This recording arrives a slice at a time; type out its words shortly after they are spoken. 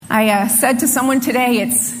I said to someone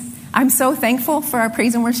today, I'm so thankful for our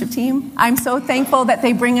praise and worship team. I'm so thankful that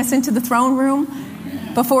they bring us into the throne room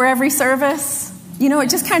before every service. You know, it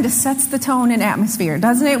just kind of sets the tone and atmosphere,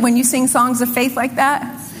 doesn't it? When you sing songs of faith like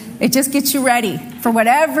that, it just gets you ready for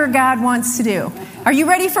whatever God wants to do. Are you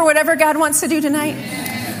ready for whatever God wants to do tonight?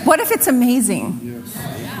 What if it's amazing?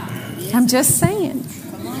 I'm just saying.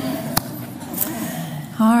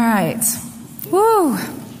 All right. Woo.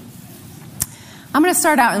 I'm going to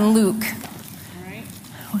start out in Luke.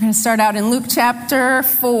 We're going to start out in Luke chapter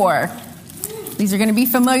 4. These are going to be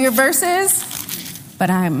familiar verses, but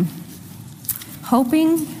I'm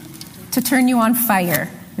hoping to turn you on fire.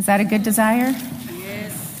 Is that a good desire?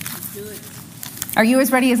 Yes, let's do it. Are you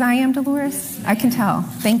as ready as I am, Dolores? I can tell.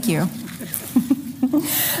 Thank you.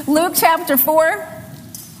 Luke chapter 4.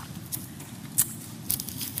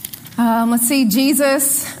 Let's see.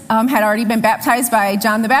 Jesus had already been baptized by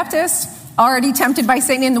John the Baptist, already tempted by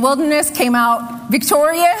Satan in the wilderness, came out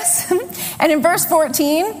victorious. And in verse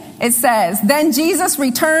 14, it says, "Then Jesus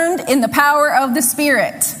returned in the power of the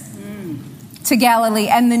Spirit to Galilee,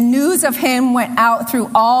 and the news of him went out through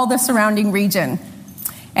all the surrounding region.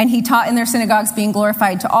 And he taught in their synagogues, being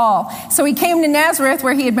glorified to all. So he came to Nazareth,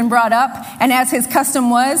 where he had been brought up, and as his custom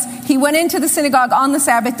was, he went into the synagogue on the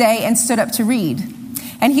Sabbath day and stood up to read.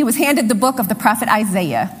 And he was handed the book of the prophet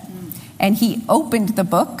Isaiah. And he opened the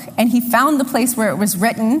book, and he found the place where it was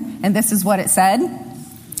written, and this is what it said: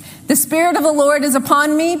 'The Spirit of the Lord is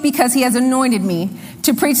upon me, because he has anointed me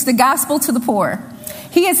to preach the gospel to the poor.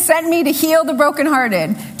 He has sent me to heal the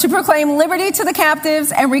brokenhearted, to proclaim liberty to the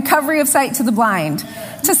captives and recovery of sight to the blind,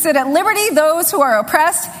 to set at liberty those who are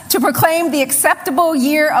oppressed, to proclaim the acceptable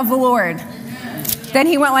year of the Lord.'" Then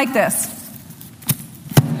he went like this.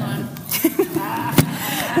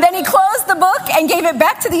 Then he closed the book and gave it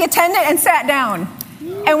back to the attendant and sat down.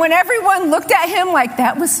 And when everyone looked at him like,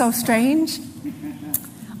 "That was so strange,"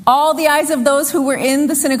 all the eyes of those who were in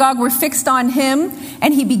the synagogue were fixed on him,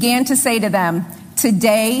 and he began to say to them,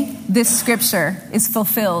 "Today this scripture is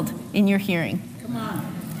fulfilled in your hearing." Come on.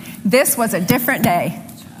 This was a different day.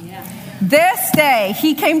 Yeah. This day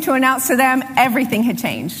he came to announce to them everything had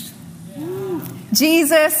changed.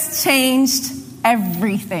 Jesus changed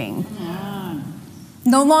everything.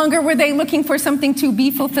 No longer were they looking for something to be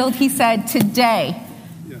fulfilled. He said, "Today,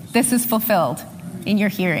 this is fulfilled in your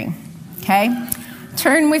hearing." Okay?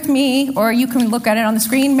 Turn with me, or you can look at it on the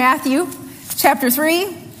screen, Matthew chapter 3,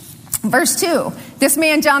 verse 2. This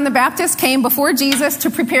man, John the Baptist, came before Jesus to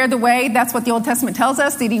prepare the way. That's what the Old Testament tells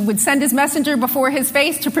us, that he would send his messenger before his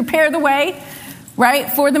face to prepare the way,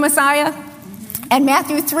 right, for the Messiah. And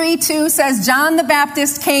Matthew 3:2 says, "John the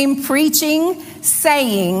Baptist came preaching,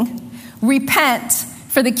 saying, 'Repent,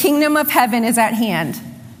 for the kingdom of heaven is at hand.'"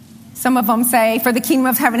 Some of them say, "For the kingdom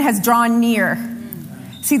of heaven has drawn near."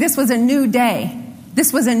 See, this was a new day.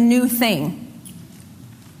 This was a new thing.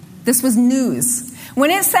 This was news.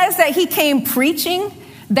 When it says that he came preaching,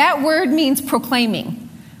 that word means proclaiming,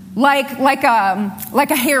 like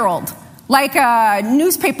a herald, like a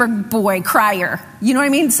newspaper boy crier. You know what I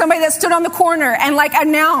mean? Somebody that stood on the corner and like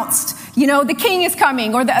announced, you know, the king is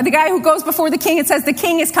coming, or the guy who goes before the king and says, "The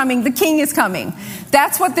king is coming, the king is coming."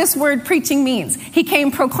 That's what this word preaching means. He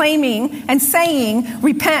came proclaiming and saying,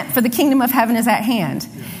 "Repent, for the kingdom of heaven is at hand."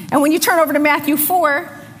 And when you turn over to Matthew 4,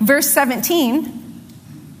 verse 17,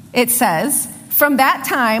 it says, "From that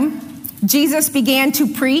time, Jesus began to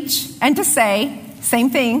preach and to say," same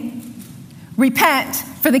thing, "Repent,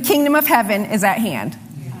 for the kingdom of heaven is at hand."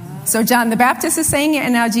 So John the Baptist is saying it,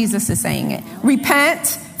 and now Jesus is saying it.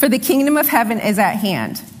 Repent, for the kingdom of heaven is at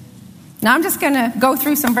hand. Now I'm just going to go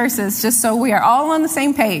through some verses just so we are all on the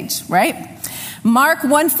same page, right? Mark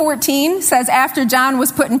 1:14 says, "After John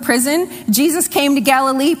was put in prison, Jesus came to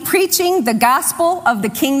Galilee preaching the gospel of the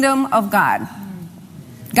kingdom of God."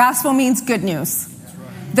 Gospel means good news.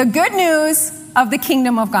 The good news of the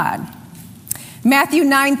kingdom of God. Matthew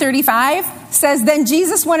 9:35 says, "Then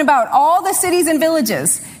Jesus went about all the cities and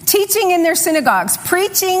villages, teaching in their synagogues,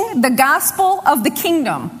 preaching the gospel of the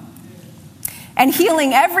kingdom, and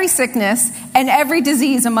healing every sickness and every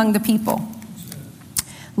disease among the people."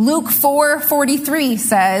 Luke 4:43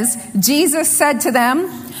 says, "Jesus said to them,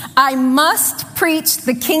 'I must preach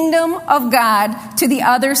the kingdom of God to the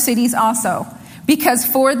other cities also, because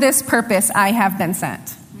for this purpose I have been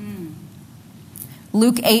sent.'"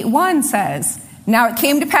 Luke 8:1 says, "Now it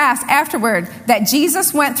came to pass afterward that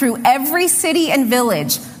Jesus went through every city and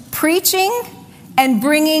village, preaching and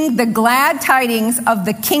bringing the glad tidings of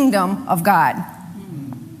the kingdom of God."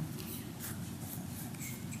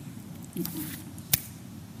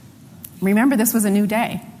 Remember, this was a new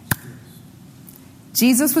day.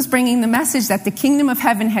 Jesus was bringing the message that the kingdom of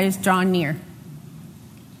heaven has drawn near.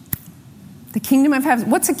 The kingdom of heaven.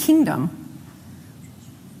 What's a kingdom?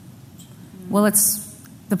 Well, it's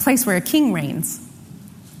the place where a king reigns,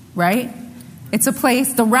 right? It's a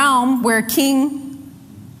place, the realm where a king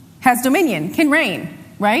has dominion, can reign,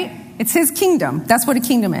 right? It's his kingdom. That's what a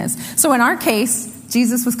kingdom is. So in our case,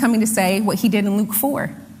 Jesus was coming to say what he did in Luke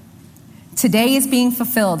 4. Today is being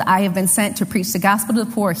fulfilled. I have been sent to preach the gospel to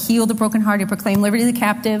the poor, heal the brokenhearted, proclaim liberty to the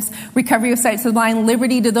captives, recovery of sight to the blind,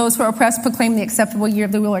 liberty to those who are oppressed, proclaim the acceptable year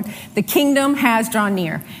of the Lord. The kingdom has drawn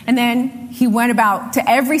near. And then he went about to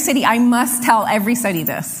every city. I must tell every city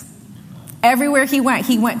this. Everywhere he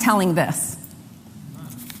went telling this.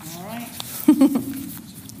 All right.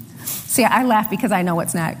 See, I laugh because I know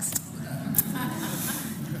what's next.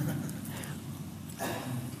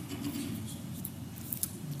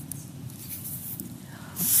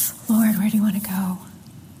 Lord, where do you want to go?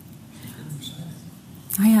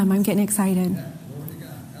 I am. I'm getting excited.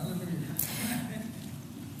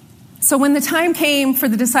 So when the time came for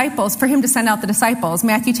the disciples, for him to send out the disciples,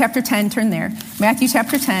 Matthew chapter 10, turn there. Matthew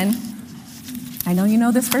chapter 10. I know you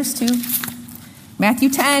know this verse too. Matthew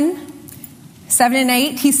 10, 7 and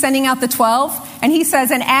 8. He's sending out the 12. And he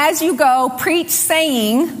says, and as you go, preach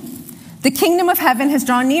saying, the kingdom of heaven has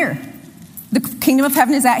drawn near. The kingdom of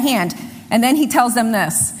heaven is at hand. And then he tells them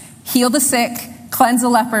this. Heal the sick, cleanse the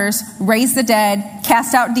lepers, raise the dead,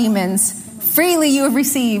 cast out demons. Freely you have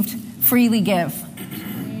received, freely give.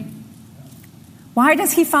 Why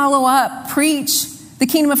does he follow up? Preach, the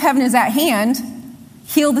kingdom of heaven is at hand.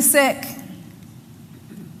 Heal the sick,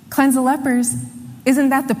 cleanse the lepers. Isn't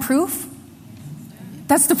that the proof?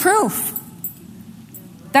 That's the proof.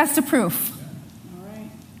 That's the proof.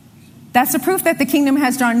 That's the proof that the kingdom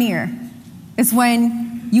has drawn near. It's when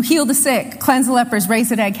you heal the sick, cleanse the lepers, raise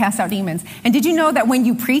the dead, cast out demons. And did you know that when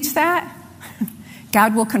you preach that,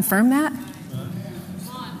 God will confirm that?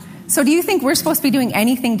 So do you think we're supposed to be doing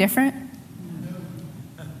anything different?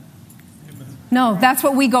 No, that's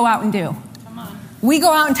what we go out and do. We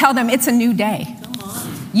go out and tell them it's a new day.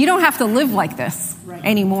 You don't have to live like this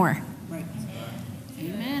anymore.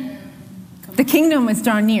 Amen. The kingdom is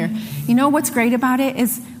drawn near. You know what's great about it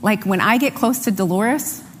is, like, when I get close to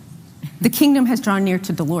Dolores, the kingdom has drawn near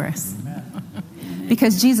to Dolores.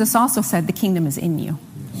 Because Jesus also said the kingdom is in you.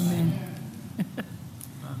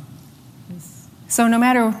 So no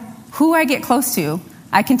matter who I get close to,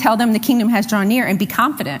 I can tell them the kingdom has drawn near and be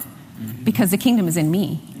confident because the kingdom is in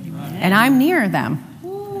me. And I'm near them.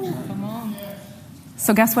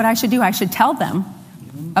 So guess what I should do? I should tell them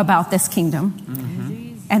about this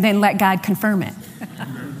kingdom and then let God confirm it.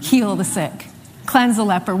 Heal the sick, cleanse the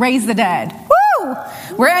leper, raise the dead. Woo!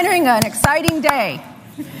 We're entering an exciting day.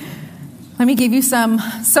 Let me give you some.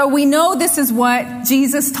 So we know this is what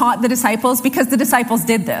Jesus taught the disciples because the disciples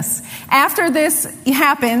did this. After this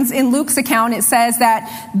happens, in Luke's account, it says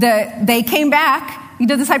that they came back,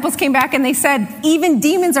 the disciples came back and they said, even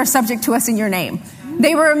demons are subject to us in your name.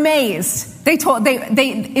 They were amazed.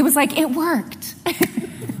 It was like, it worked.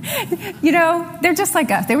 You know, they're just like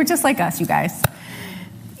us. They were just like us, you guys.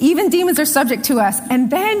 Even demons are subject to us. And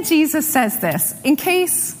then Jesus says this, in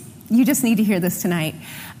case you just need to hear this tonight.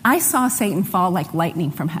 I saw Satan fall like lightning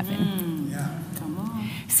from heaven. Yeah. Come on.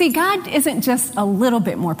 See, God isn't just a little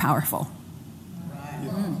bit more powerful.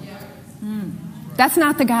 That's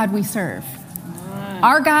not the God we serve.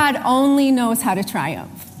 Our God only knows how to triumph.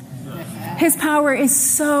 His power is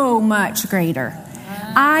so much greater.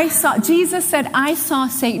 Jesus said, I saw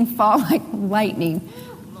Satan fall like lightning.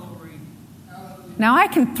 Now, I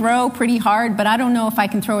can throw pretty hard, but I don't know if I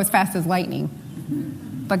can throw as fast as lightning.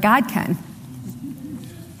 But God can.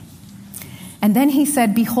 And then he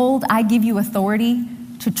said, behold, I give you authority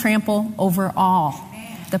to trample over all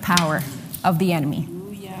the power of the enemy.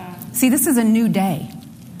 See, this is a new day.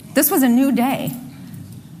 This was a new day.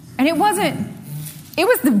 And it was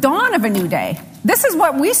the dawn of a new day. This is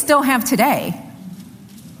what we still have today.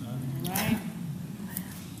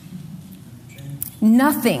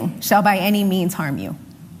 Nothing shall by any means harm you.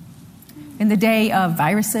 In the day of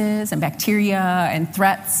viruses and bacteria and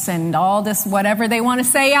threats and all this whatever they want to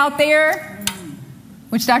say out there,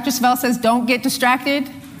 which Dr. Savelle says, don't get distracted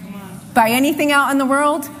by anything out in the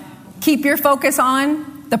world. Keep your focus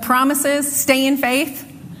on the promises. Stay in faith,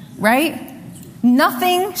 right?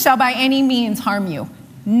 Nothing shall by any means harm you.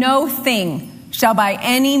 No thing shall by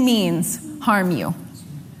any means harm you.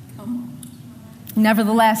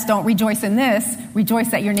 Nevertheless, don't rejoice in this. Rejoice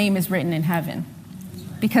that your name is written in heaven.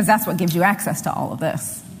 Because that's what gives you access to all of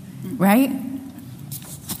this, right?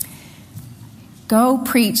 Go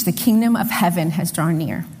preach, the kingdom of heaven has drawn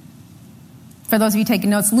near. For those of you taking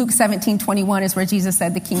notes, Luke 17:21 is where Jesus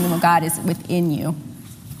said the kingdom of God is within you.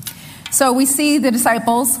 So we see the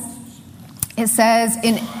disciples. It says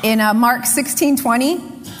in Mark 16:20,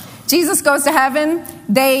 Jesus goes to heaven.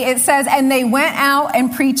 It says, and they went out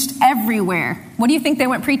and preached everywhere. What do you think they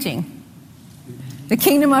went preaching? The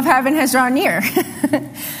kingdom of heaven has drawn near.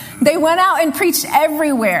 They went out and preached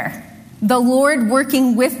everywhere, the Lord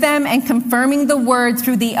working with them and confirming the word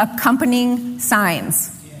through the accompanying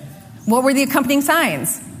signs. What were the accompanying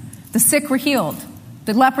signs? The sick were healed.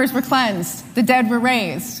 The lepers were cleansed. The dead were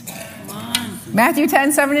raised. Matthew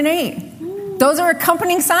 10:7 and 8. Those are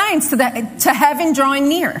accompanying signs to heaven drawing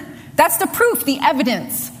near. That's the proof, the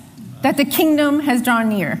evidence that the kingdom has drawn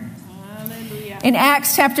near. Hallelujah. In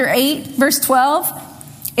Acts chapter 8, verse 12,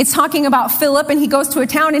 it's talking about Philip, and he goes to a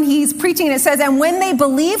town and he's preaching, and it says, and when they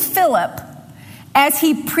believed Philip, as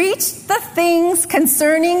he preached the things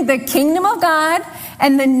concerning the kingdom of God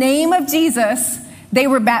and the name of Jesus, they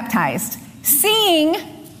were baptized, seeing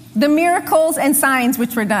the miracles and signs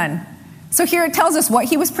which were done. So here it tells us what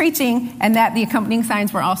he was preaching and that the accompanying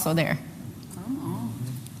signs were also there.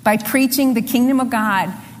 By preaching the kingdom of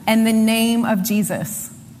God and the name of Jesus.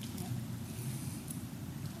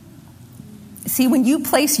 See, when you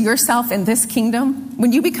place yourself in this kingdom,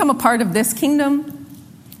 when you become a part of this kingdom,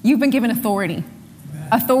 you've been given authority.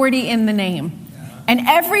 Authority in the name. And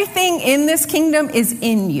everything in this kingdom is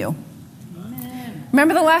in you.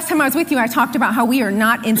 Remember the last time I was with you, I talked about how we are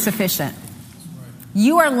not insufficient.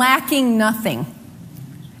 You are lacking nothing.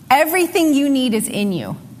 Everything you need is in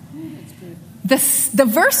you. The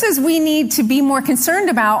verses we need to be more concerned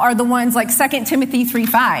about are the ones like 2 Timothy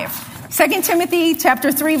 3:5. 2 Timothy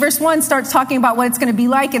chapter 3 verse 1 starts talking about what it's going to be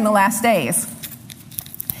like in the last days.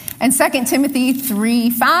 And 2 Timothy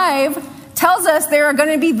 3:5 tells us there are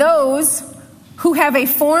going to be those who have a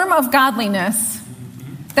form of godliness.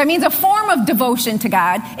 That means a form of devotion to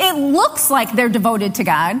God. It looks like they're devoted to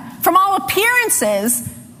God. From all appearances,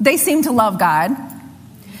 they seem to love God,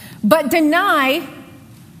 but deny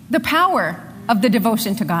the power of the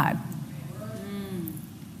devotion to God.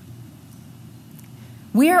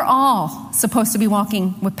 We are all supposed to be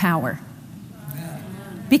walking with power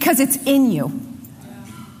because it's in you.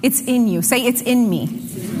 It's in you. Say, it's in me.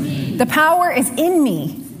 It's in me. The power is in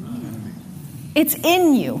me. It's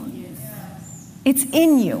in you. It's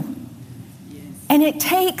in you. And it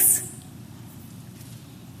takes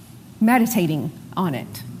meditating on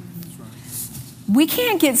it. We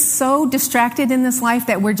can't get so distracted in this life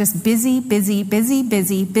that we're just busy,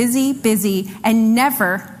 and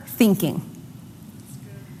never thinking.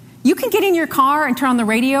 You can get in your car and turn on the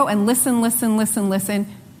radio and listen.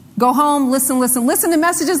 Go home, listen to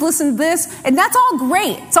messages, listen to this, and that's all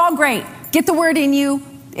great. It's all great. Get the word in you.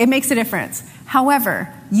 It makes a difference.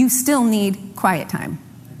 However, you still need quiet time.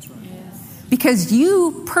 Because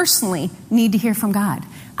you personally need to hear from God.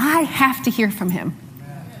 I have to hear from him.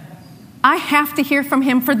 I have to hear from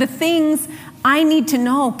him for the things I need to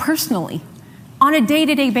know personally on a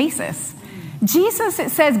day-to-day basis. Jesus,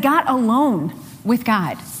 it says, got alone with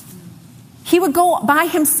God. He would go by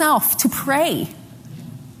himself to pray.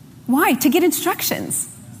 Why? To get instructions.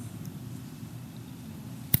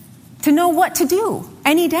 To know what to do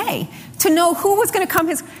any day. To know who was going to come.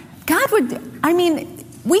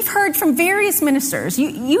 We've heard from various ministers.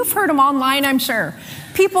 You've heard them online, I'm sure.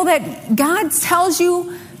 People that God tells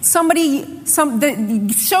you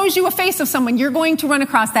that shows you a face of someone you're going to run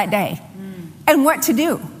across that day and what to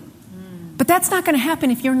do. But that's not going to happen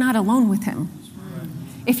if you're not alone with him.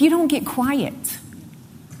 If you don't get quiet.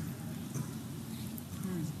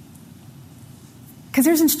 Because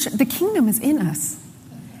the kingdom is in us.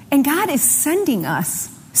 And God is sending us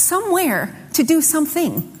somewhere to do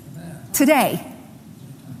something today.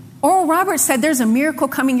 Oral Roberts said there's a miracle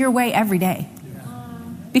coming your way every day.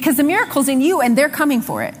 Because the miracle's in you and they're coming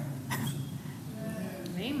for it.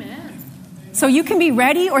 Amen. So you can be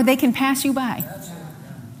ready or they can pass you by.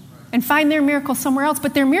 And find their miracle somewhere else.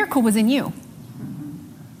 But their miracle was in you.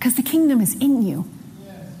 Because the kingdom is in you.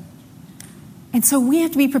 And so we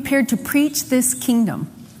have to be prepared to preach this kingdom.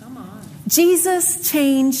 Come on. Jesus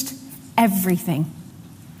changed everything.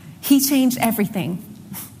 He changed everything.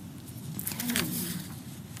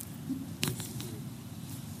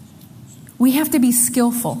 We have to be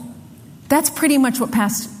skillful. That's pretty much what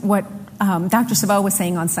Dr. Savelle was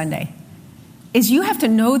saying on Sunday. Is you have to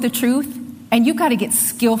know the truth and you've got to get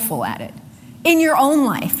skillful at it. In your own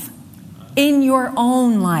life. In your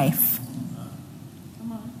own life.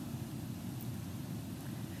 Come on.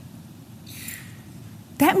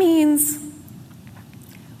 That means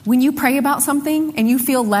when you pray about something and you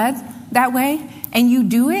feel led that way and you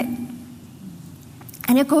do it,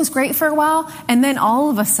 And it goes great for a while. And then all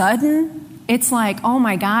of a sudden, it's like, oh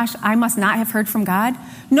my gosh, I must not have heard from God.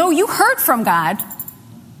 No, you heard from God.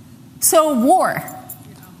 So war.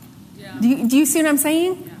 Do you see what I'm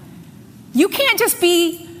saying? You can't just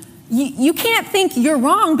be, you can't think you're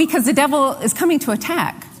wrong because the devil is coming to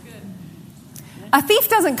attack. A thief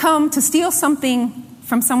doesn't come to steal something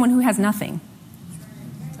from someone who has nothing.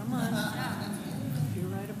 Come on. You're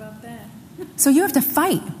right about that. So you have to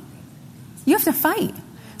fight. You have to fight.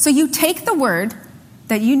 So you take the word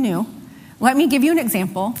that you knew. Let me give you an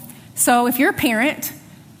example. So if you're a parent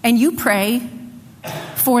and you pray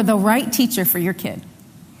for the right teacher for your kid,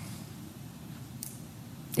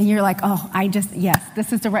 and you're like, oh, yes,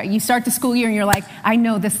 this is the right, you start the school year and you're like, I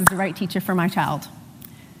know this is the right teacher for my child.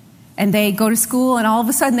 And they go to school and all of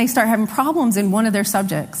a sudden they start having problems in one of their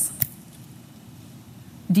subjects.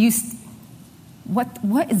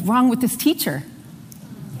 What is wrong with this teacher?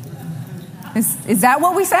 Is that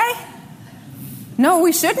what we say? No,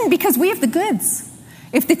 we shouldn't, because we have the goods.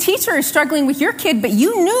 If the teacher is struggling with your kid, but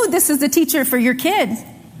you knew this is the teacher for your kid,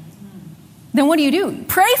 then what do?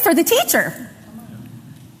 Pray for the teacher.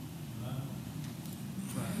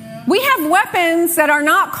 We have weapons that are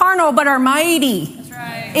not carnal, but are mighty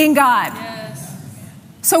in God. Yes.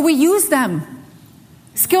 So we use them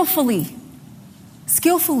skillfully,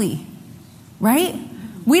 right?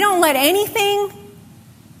 We don't let anything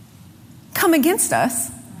come against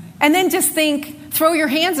us and then just throw your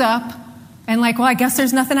hands up and like, well, I guess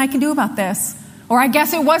there's nothing I can do about this. Or I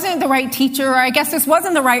guess it wasn't the right teacher, or I guess this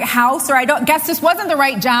wasn't the right house, or I guess this wasn't the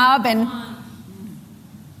right job. And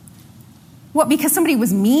what, because somebody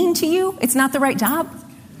was mean to you, it's not the right job?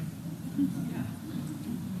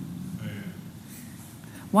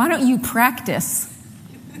 Why don't you practice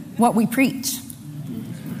what we preach?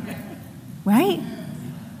 Right?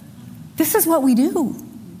 This is what we do.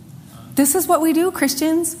 This is what we do,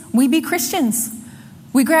 Christians. We be Christians.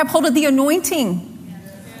 We grab hold of the anointing.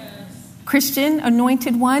 Christian,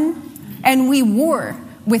 anointed one, and we war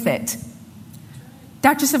with it.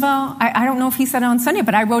 Dr. Savelle, I don't know if he said it on Sunday,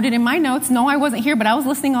 but I wrote it in my notes. No, I wasn't here, but I was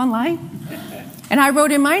listening online. And I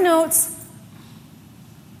wrote in my notes,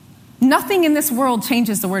 nothing in this world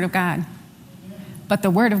changes the Word of God. But the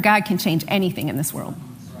Word of God can change anything in this world.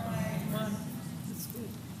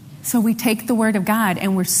 So we take the Word of God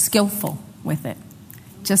and we're skillful with it.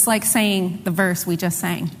 Just like saying the verse we just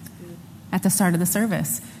sang at the start of the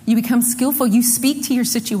service. You become skillful. You speak to your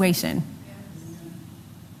situation.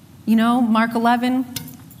 You know, Mark 11,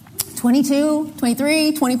 22,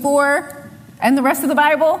 23, 24, and the rest of the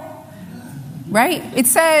Bible. Right? It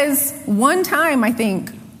says one time, I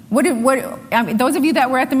think, those of you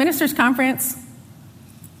that were at the ministers' conference,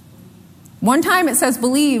 one time it says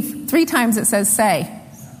believe, 3 times it says say.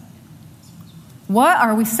 What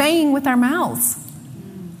are we saying with our mouths?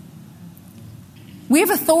 We have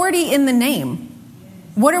authority in the name.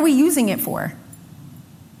 What are we using it for?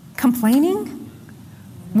 Complaining?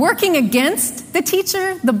 Working against the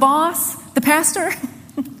teacher, the boss, the pastor?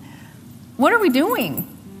 What are we doing?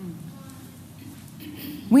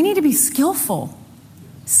 We need to be skillful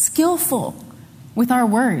with our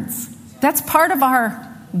words. That's part of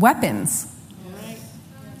our weapons.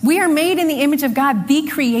 We are made in the image of God, the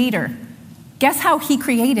Creator. Guess how He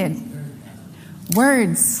created?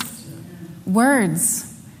 Words.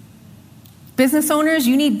 Business owners,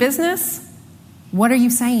 you need business? What are you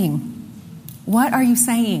saying? What are you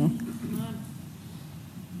saying?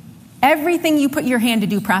 Everything you put your hand to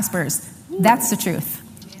do prospers. That's the truth.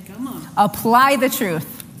 Apply the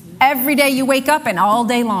truth. Every day you wake up and all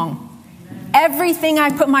day long. Everything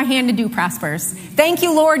I put my hand to do prospers. Thank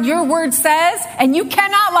you, Lord. Your word says, and you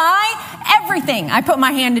cannot lie, everything I put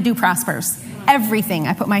my hand to do prospers. Everything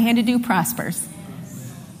I put my hand to do prospers.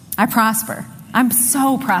 I prosper. I'm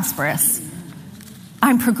so prosperous.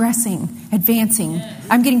 I'm progressing, advancing.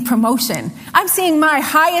 I'm getting promotion. I'm seeing my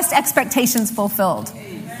highest expectations fulfilled.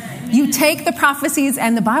 You take the prophecies,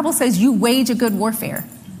 and the Bible says you wage a good warfare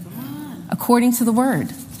according to the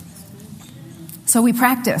word. So we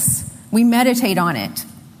practice. We meditate on it.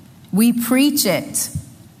 We preach it.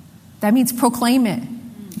 That means proclaim it.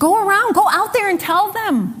 Go around, go out there and tell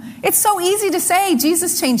them. It's so easy to say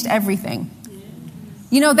Jesus changed everything.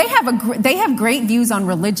 You know, they have great views on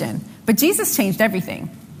religion, but Jesus changed everything.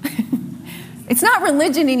 It's not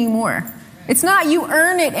religion anymore. It's not you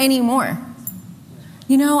earn it anymore.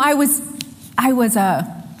 You know, I'm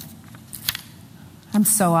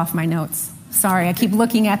so off my notes. Sorry, I keep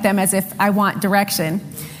looking at them as if I want direction.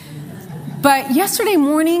 But yesterday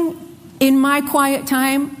morning, in my quiet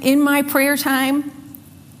time, in my prayer time,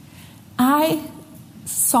 I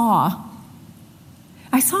saw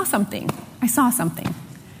something.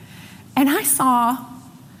 And I saw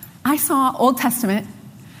Old Testament.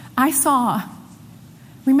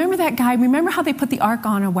 Remember that guy? Remember how they put the ark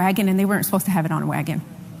on a wagon and they weren't supposed to have it on a wagon?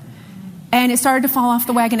 And it started to fall off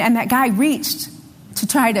the wagon, and that guy reached to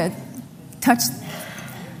try to touch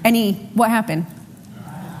what happened?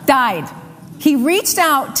 Died. He reached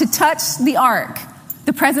out to touch the ark,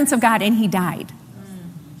 the presence of God, and he died.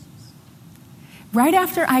 Right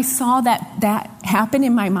after I saw that happen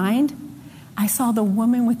in my mind, I saw the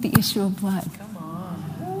woman with the issue of blood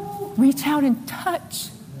reach out and touch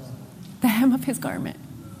the hem of his garment.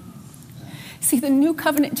 See, the new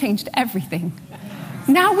covenant changed everything.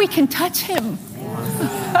 Now we can touch him.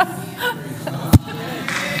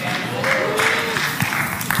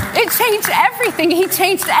 It changed everything. He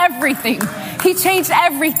changed everything. He changed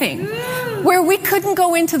everything. Where we couldn't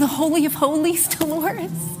go into the Holy of Holies,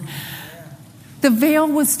 Dolores, the veil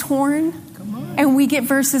was torn, and we get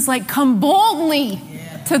verses like, come boldly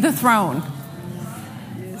to the throne.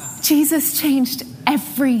 Jesus changed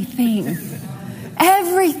everything.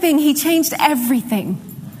 Everything. He changed everything.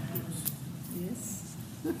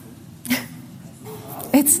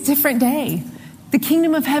 It's a different day. The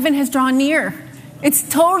kingdom of heaven has drawn near. It's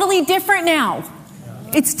totally different now.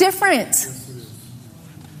 It's different.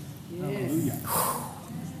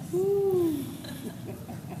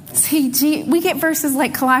 See, we get verses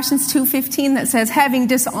like Colossians 2:15 that says, having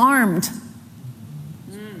disarmed.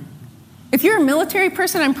 If you're a military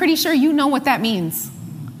person, I'm pretty sure you know what that means.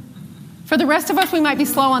 For the rest of us, we might be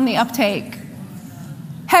slow on the uptake.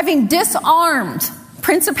 Having disarmed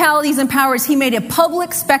principalities and powers, he made a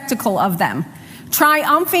public spectacle of them,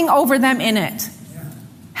 triumphing over them in it.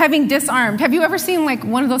 Having disarmed. Have you ever seen like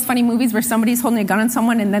one of those funny movies where somebody's holding a gun on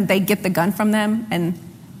someone and then they get the gun from them and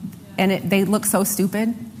they look so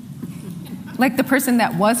stupid? Like the person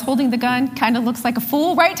that was holding the gun kind of looks like a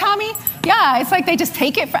fool, right, Tommy? Yeah, it's like they just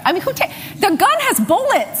take it. The gun has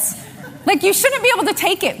bullets. Like you shouldn't be able to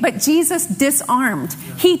take it, but Jesus disarmed.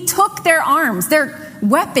 He took their arms, their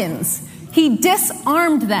weapons. He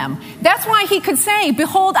disarmed them. That's why he could say,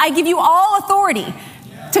 behold, I give you all authority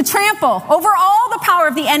to trample over all the power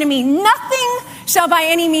of the enemy. Nothing shall by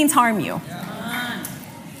any means harm you.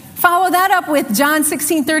 Follow that up with John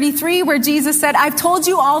 16:33, where Jesus said, I've told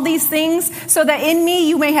you all these things so that in me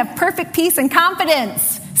you may have perfect peace and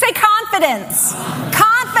confidence. Say confidence.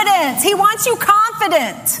 Confidence. He wants you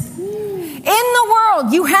confident. In the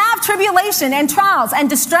world, you have tribulation and trials and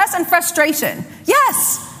distress and frustration.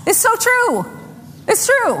 Yes, it's so true. It's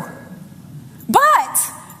true. But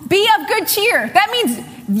be of good cheer. That means,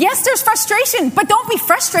 yes, there's frustration, but don't be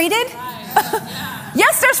frustrated.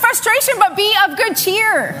 Yes, there's frustration, but be of good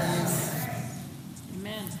cheer.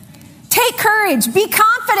 Amen. Take courage. Be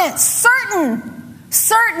confident. Certain.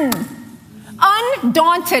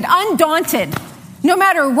 Undaunted. No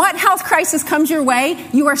matter what health crisis comes your way,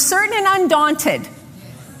 you are certain and undaunted.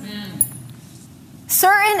 Amen.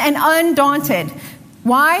 Certain and undaunted.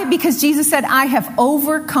 Why? Because Jesus said, I have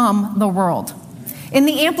overcome the world. In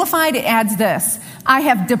the Amplified, it adds this. I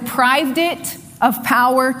have deprived it of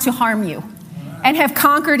power to harm you and have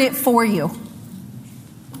conquered it for you.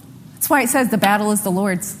 That's why it says the battle is the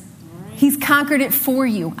Lord's. He's conquered it for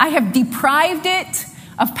you. I have deprived it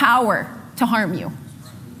of power to harm you.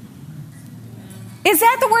 Is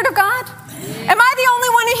that the word of God? Am I the only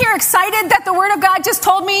one in here excited that the word of God just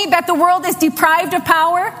told me that the world is deprived of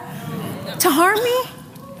power to harm me?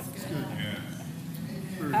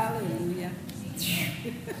 Hallelujah.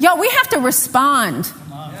 Yo, we have to respond.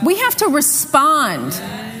 We have to respond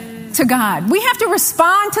to God. We have to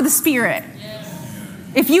respond to the Spirit.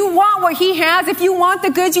 If you want what He has, if you want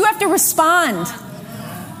the goods, you have to respond.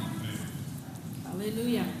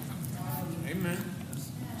 Hallelujah. Amen.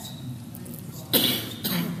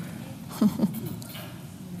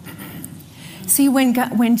 See,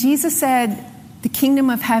 when Jesus said, the kingdom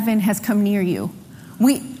of heaven has come near you,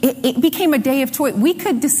 it became a day of choice. We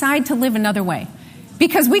could decide to live another way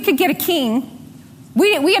because we could get a king.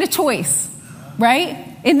 We had a choice, right?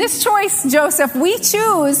 In this choice, Joseph, we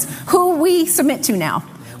choose who we submit to now.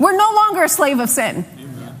 We're no longer a slave of sin.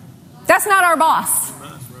 That's not our boss.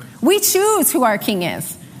 We choose who our king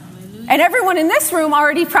is. And everyone in this room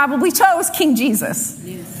already probably chose King Jesus,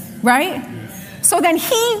 right? So then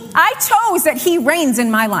I chose that he reigns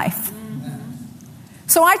in my life.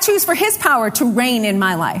 So I choose for his power to reign in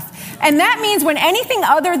my life. And that means when anything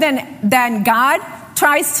other than God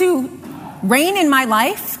tries to reign in my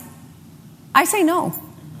life, I say no.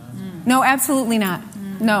 No, absolutely not.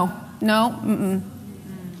 No.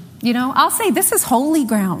 You know, I'll say this is holy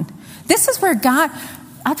ground. This is where God,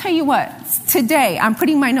 I'll tell you what, today, I'm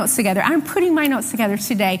putting my notes together. I'm putting my notes together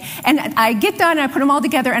today. And I get done, and I put them all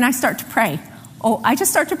together, and I start to pray. Oh, I just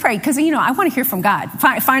start to pray because, I want to hear from God.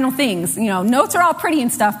 Final things. Notes are all pretty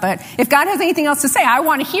and stuff, but if God has anything else to say, I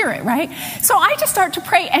want to hear it, right? So I just start to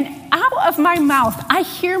pray, and out of my mouth, I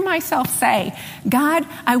hear myself say, God,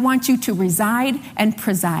 I want you to reside and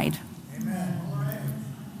preside. Amen.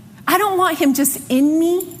 I don't want him just in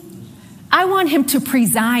me. I want him to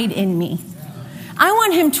preside in me. I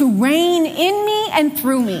want him to reign in me and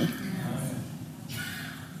through me.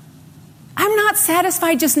 I'm not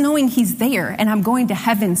satisfied just knowing he's there and I'm going to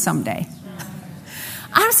heaven someday.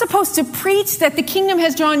 I'm supposed to preach that the kingdom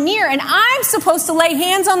has drawn near, and I'm supposed to lay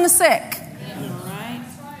hands on the sick.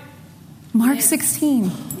 Mark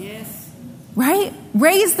 16. Yes. Right?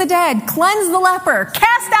 Raise the dead, cleanse the leper,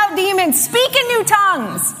 cast out demons, speak in new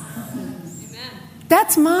tongues. Amen.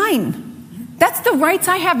 That's mine. That's the rights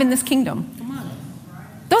I have in this kingdom.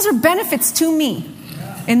 Those are benefits to me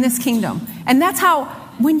in this kingdom. And that's how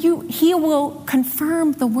he will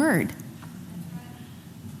confirm the word.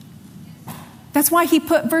 That's why he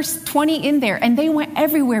put verse 20 in there. And they went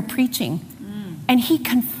everywhere preaching. And he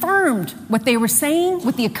confirmed what they were saying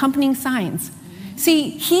with the accompanying signs.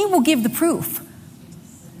 See, he will give the proof.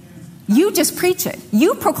 You just preach it.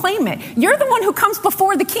 You proclaim it. You're the one who comes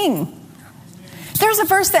before the king. There's a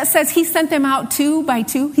verse that says he sent them out 2 by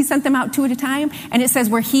 2. He sent them out 2 at a time. And it says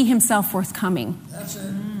where he himself was coming. That's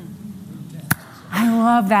it. I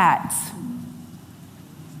love that.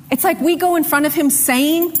 It's like we go in front of him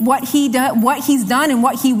saying what he's done and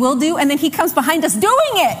what he will do, and then he comes behind us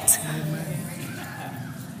doing it.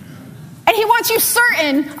 And he wants you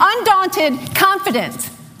certain, undaunted, confident.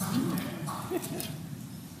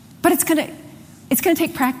 But it's gonna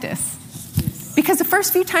take practice. Because the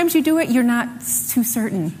first few times you do it, you're not too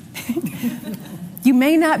certain. You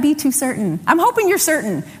may not be too certain. I'm hoping you're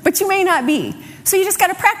certain, but you may not be. So you just got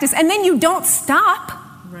to practice. And then you don't stop.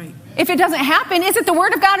 Right. If it doesn't happen, is it the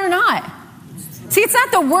word of God or not? See, it's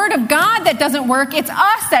not the word of God that doesn't work. It's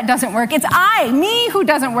us that doesn't work. It's me who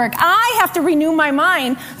doesn't work. I have to renew my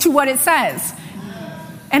mind to what it says.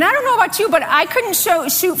 And I don't know about you, but I couldn't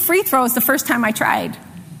shoot free throws the first time I tried.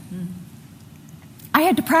 I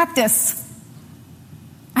had to practice.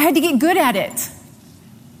 I had to get good at it.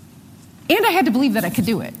 And I had to believe that I could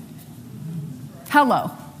do it.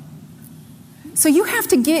 Hello. So you have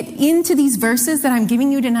to get into these verses that I'm giving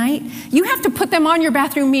you tonight. You have to put them on your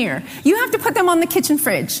bathroom mirror. You have to put them on the kitchen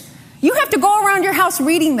fridge. You have to go around your house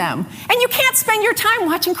reading them. And you can't spend your time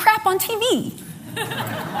watching crap on TV.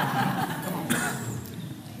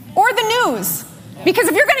 Or the news. Because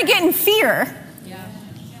if you're going to get in fear,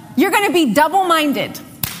 you're going to be double-minded.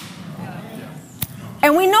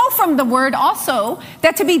 And we know from the word also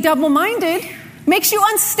that to be double-minded makes you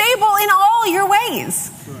unstable in all your ways.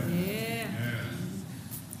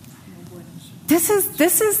 This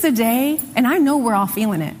is the day, and I know we're all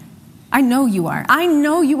feeling it. I know you are. I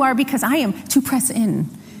know you are because I am to press in,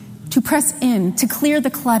 to clear the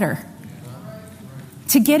clutter,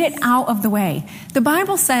 to get it out of the way. The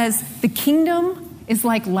Bible says the kingdom is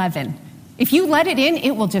like leaven. If you let it in,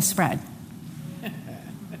 it will just spread.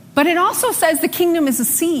 But it also says the kingdom is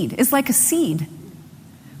like a seed.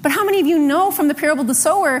 But how many of you know from the parable of the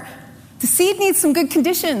sower, the seed needs some good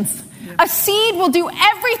conditions. A seed will do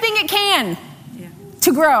everything it can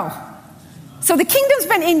to grow. So the kingdom's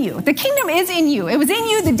been in you. The kingdom is in you. It was in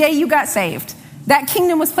you the day you got saved. That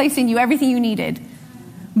kingdom was placed in you, everything you needed.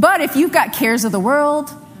 But if you've got cares of the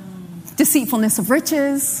world, deceitfulness of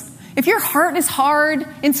riches, if your heart is hard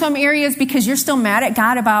in some areas because you're still mad at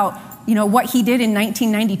God about, what he did in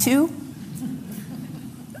 1992,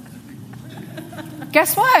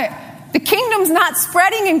 guess what? The kingdom's not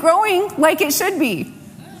spreading and growing like it should be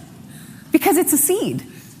because it's a seed.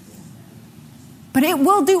 But it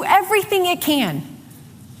will do everything it can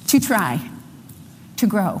to try to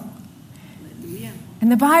grow. In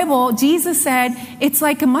the Bible, Jesus said it's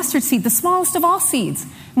like a mustard seed, the smallest of all seeds.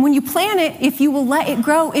 And when you plant it, if you will let it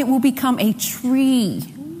grow, it will become a tree.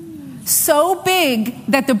 So big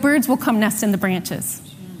that the birds will come nest in the branches.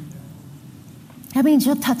 That means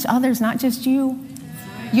you'll touch others, not just you.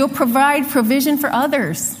 You'll provide provision for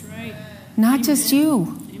others, not just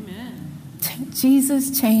you.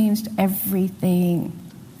 Jesus changed everything.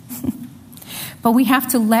 But we have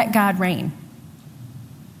to let God reign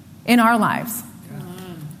in our lives.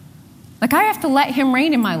 Like I have to let him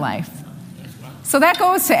reign in my life. So that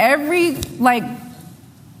goes to every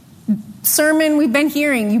sermon we've been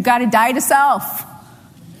hearing. You've got to die to self.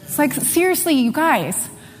 It's like, seriously, you guys,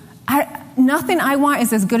 nothing I want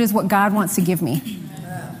is as good as what God wants to give me.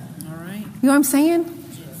 You know what I'm saying?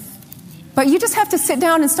 But you just have to sit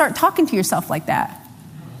down and start talking to yourself like that.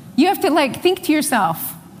 You have to think to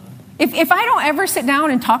yourself. If I don't ever sit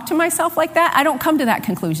down and talk to myself like that, I don't come to that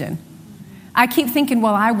conclusion. I keep thinking,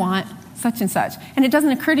 well, I want such and such. And it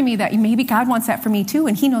doesn't occur to me that maybe God wants that for me too,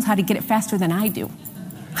 and he knows how to get it faster than I do.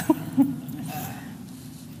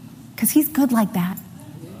 Because he's good like that.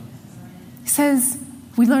 He says,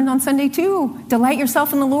 we learned on Sunday too, delight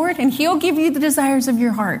yourself in the Lord, and he'll give you the desires of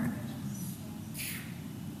your heart.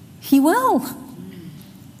 He will.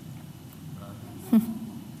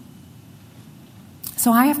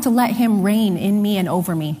 So I have to let him reign in me and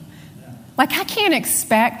over me. I can't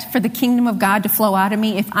expect for the kingdom of God to flow out of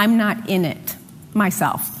me if I'm not in it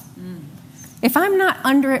myself. If I'm not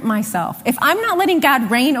under it myself. If I'm not letting God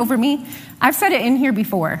reign over me. I've said it in here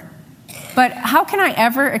before. But how can I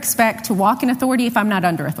ever expect to walk in authority if I'm not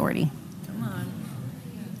under authority? Come on.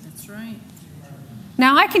 That's right.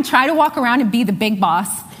 Now, I can try to walk around and be the big boss,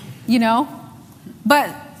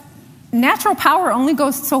 but natural power only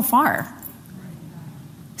goes so far.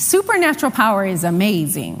 Supernatural power is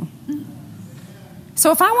amazing.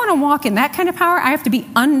 So if I want to walk in that kind of power, I have to be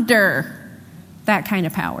under that kind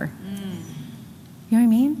of power. You know what I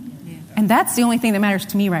mean? Yeah. And that's the only thing that matters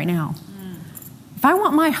to me right now. If I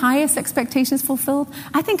want my highest expectations fulfilled,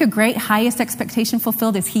 I think a great highest expectation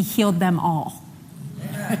fulfilled is he healed them all.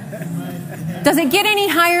 Does it get any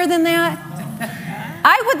higher than that?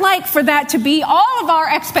 I would like for that to be all of our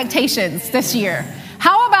expectations this year.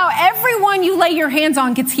 How about everyone you lay your hands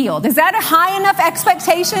on gets healed? Is that a high enough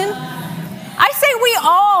expectation? I say we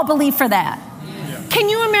all believe for that. Yeah. Can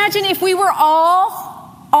you imagine if we were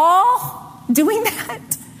all doing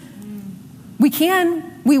that? We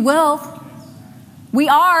can. We will. We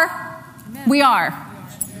are. Amen. We are.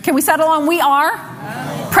 Can we settle on we are?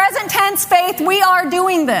 Amen. Present tense faith, we are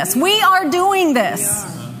doing this. We are doing this.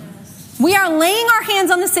 We are laying our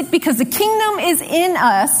hands on the sick because the kingdom is in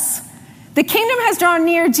us. The kingdom has drawn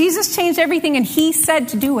near. Jesus changed everything, and he said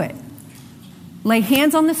to do it. Lay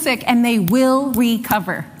hands on the sick, and they will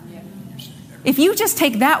recover. If you just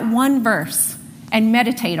take that one verse and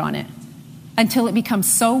meditate on it until it becomes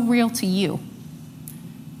so real to you,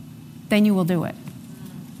 then you will do it.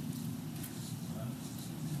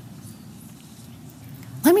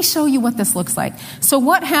 Let me show you what this looks like. So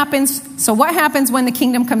what happens when the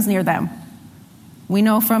kingdom comes near them? We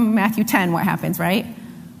know from Matthew 10 what happens, right?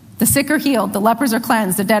 The sick are healed, the lepers are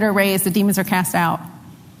cleansed, the dead are raised, the demons are cast out.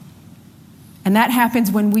 And that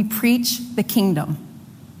happens when we preach the kingdom.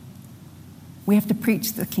 We have to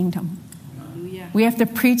preach the kingdom. Hallelujah. We have to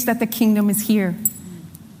preach that the kingdom is here.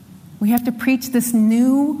 We have to preach this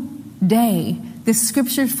new day, this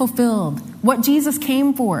scripture fulfilled, what Jesus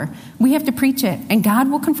came for. We have to preach it, and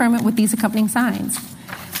God will confirm it with these accompanying signs.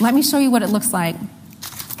 Let me show you what it looks like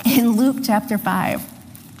in Luke chapter 5.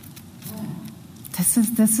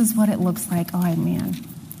 This is what it looks like. Oh, man.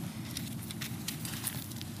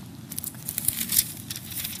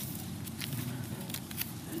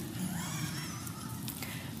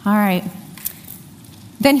 All right.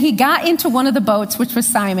 Then he got into one of the boats, which was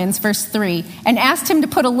Simon's, verse 3, and asked him to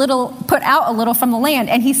put out a little from the land.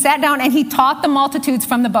 And he sat down and he taught the multitudes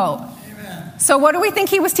from the boat. Amen. So what do we think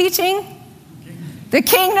he was teaching? The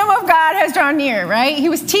kingdom of God has drawn near, right? He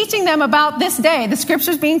was teaching them about this day, the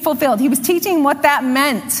scriptures being fulfilled. He was teaching what that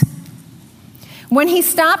meant. When he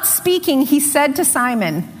stopped speaking, he said to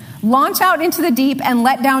Simon, "Launch out into the deep and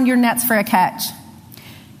let down your nets for a catch."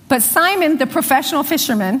 But Simon, the professional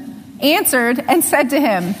fisherman, answered and said to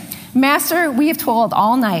him, "Master, we have toiled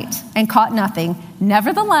all night and caught nothing.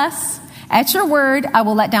 Nevertheless, at your word, I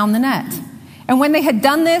will let down the net." And when they had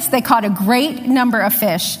done this, they caught a great number of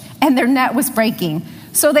fish, and their net was breaking.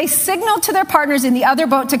 So they signaled to their partners in the other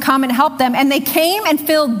boat to come and help them, and they came and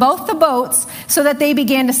filled both the boats so that they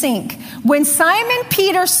began to sink. When Simon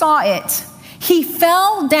Peter saw it, he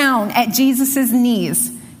fell down at Jesus'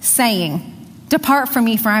 knees, saying, "Depart from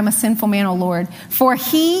me, for I am a sinful man, O Lord." For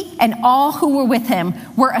he and all who were with him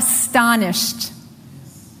were astonished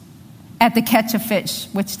at the catch of fish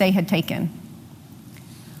which they had taken.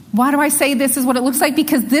 Why do I say this is what it looks like?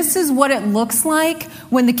 Because this is what it looks like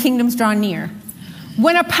when the kingdom's drawn near.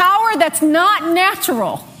 When a power that's not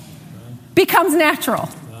natural becomes natural.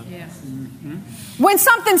 When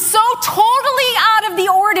something so totally out of the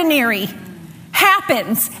ordinary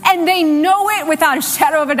happens and they know it without a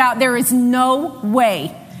shadow of a doubt, there is no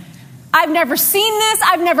way. I've never seen this.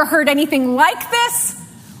 I've never heard anything like this.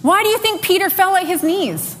 Why do you think Peter fell at his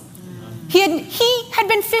knees? He had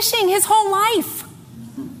been fishing his whole life.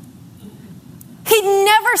 He'd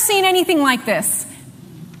never seen anything like this.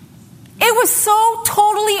 It was so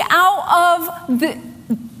totally out of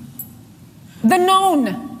the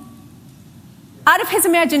known. out of his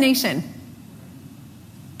imagination,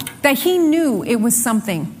 that he knew it was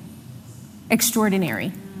something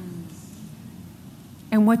extraordinary.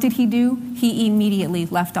 And what did he do? He immediately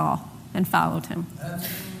left all and followed him.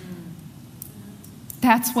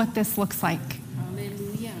 That's what this looks like.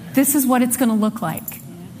 Hallelujah. This is what it's going to look like.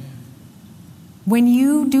 When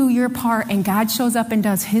you do your part and God shows up and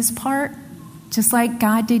does his part, just like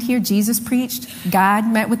God did here, Jesus preached, God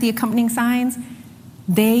met with the accompanying signs,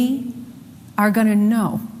 they are going to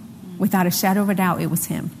know without a shadow of a doubt it was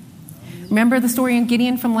him. Remember the story in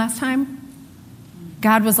Gideon from last time?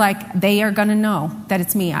 God was like, they are going to know that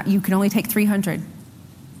it's me. You can only take 300.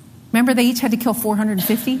 Remember they each had to kill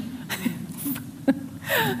 450?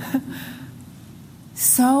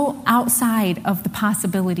 So outside of the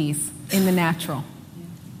possibilities in the natural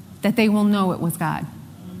that they will know it was God.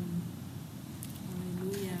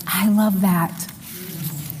 I love that.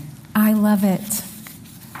 I love it.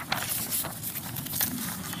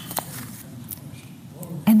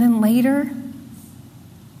 And then later,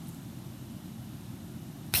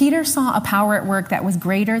 Peter saw a power at work that was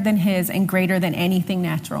greater than his and greater than anything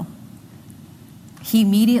natural. He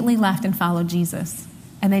immediately left and followed Jesus.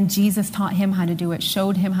 And then Jesus taught him how to do it,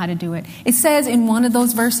 showed him how to do it. It says in one of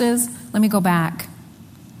those verses, let me go back.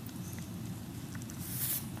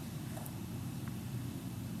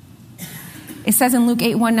 It says in Luke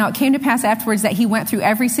 8:1, now it came to pass afterwards that he went through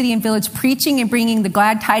every city and village preaching and bringing the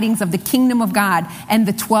glad tidings of the kingdom of God, and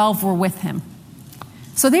the 12 were with him.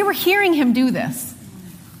 So they were hearing him do this.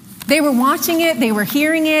 They were watching it. They were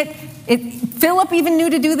hearing it. Philip even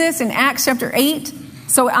knew to do this in Acts chapter 8.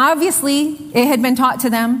 So obviously it had been taught to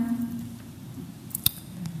them.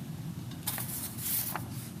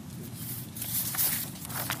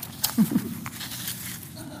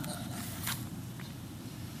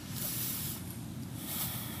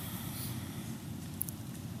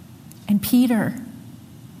 And Peter,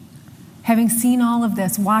 having seen all of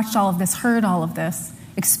this, watched all of this, heard all of this,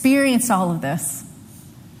 experienced all of this,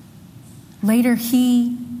 later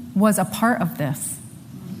he was a part of this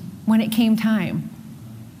when it came time.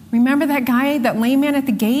 Remember that guy, that lame man at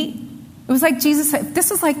the gate? It was like Jesus said,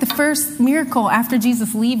 this was like the first miracle after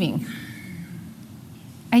Jesus leaving.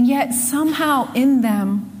 And yet somehow in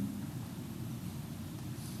them,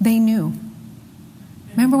 they knew.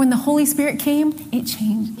 Remember when the Holy Spirit came? It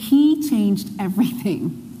changed. He changed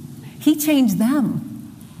everything. He changed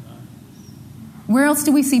them. Where else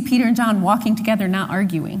do we see Peter and John walking together, not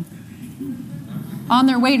arguing? On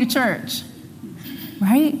their way to church,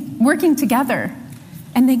 right? Working together.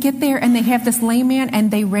 And they get there and they have this lame man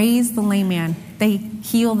and they raise the lame man. They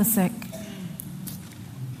heal the sick.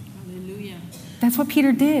 Hallelujah. That's what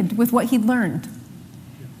Peter did with what he'd learned.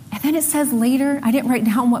 And then it says later, I didn't write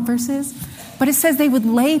down what verses, but it says they would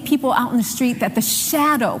lay people out in the street that the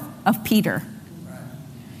shadow of Peter.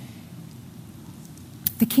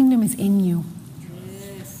 The kingdom is in you.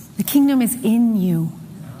 The kingdom is in you.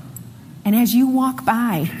 And as you walk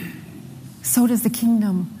by, so does the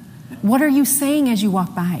kingdom. What are you saying as you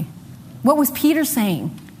walk by? What was Peter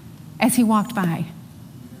saying as he walked by?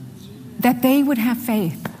 That they would have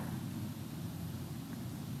faith.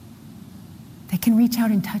 They can reach out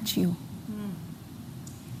and touch you.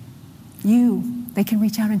 They can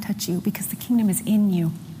reach out and touch you because the kingdom is in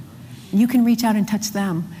you. You can reach out and touch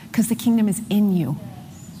them because the kingdom is in you.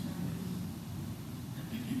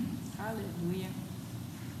 Hallelujah.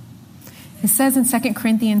 It says in 2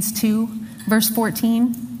 Corinthians 2, verse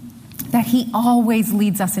 14, that he always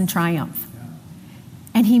leads us in triumph.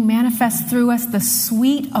 And he manifests through us the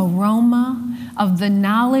sweet aroma of the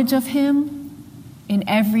knowledge of him in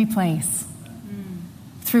every place.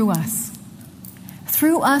 Through us.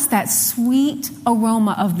 Through us, that sweet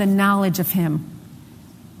aroma of the knowledge of him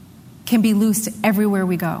can be loosed everywhere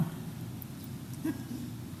we go.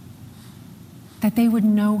 That they would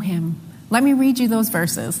know him. Let me read you those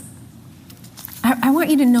verses. I want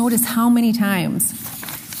you to notice how many times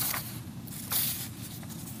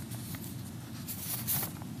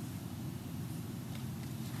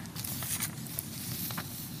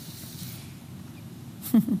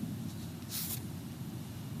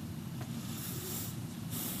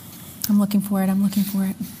I'm looking for it.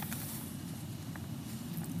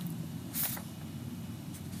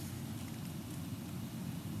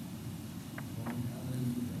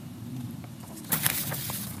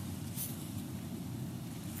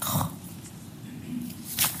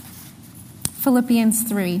 Philippians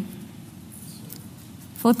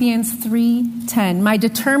 3:10. My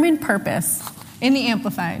determined purpose, in the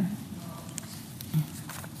Amplified.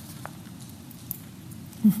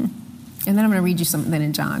 And then I'm going to read you something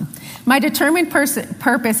in John. My determined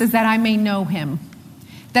purpose is that I may know him,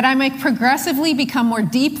 that I may progressively become more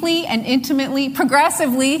deeply and intimately,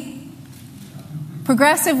 progressively,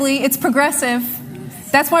 it's progressive.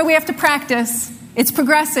 That's why we have to practice. It's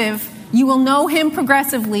progressive. You will know him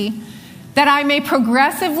progressively, that I may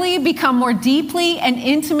progressively become more deeply and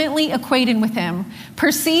intimately acquainted with him,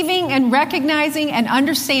 perceiving and recognizing and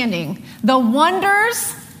understanding the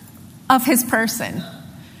wonders of his person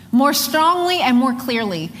more strongly and more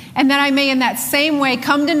clearly, and that I may in that same way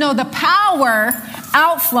come to know the power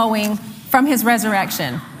outflowing from his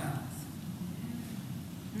resurrection.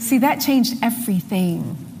 See, that changed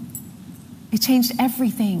everything. It changed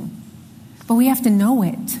everything. But we have to know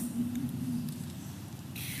it.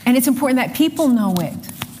 And it's important that people know it.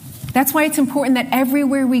 That's why it's important that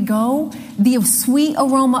everywhere we go, the sweet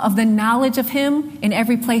aroma of the knowledge of him in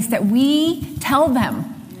every place, that we tell them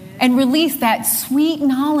and release that sweet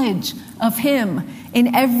knowledge of him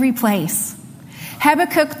in every place.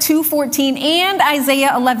 Habakkuk 2:14 and Isaiah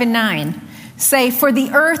 11:9 say, for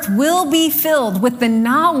the earth will be filled with the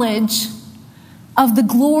knowledge of the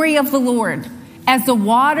glory of the Lord as the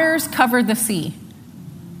waters cover the sea.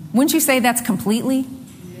 Wouldn't you say that's completely?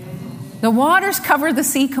 The waters cover the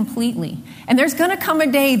sea completely. And there's going to come a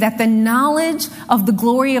day that the knowledge of the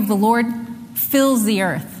glory of the Lord fills the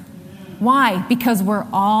earth. Why? Because we're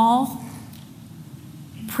all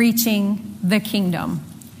preaching the kingdom.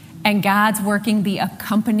 And God's working the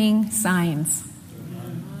accompanying signs.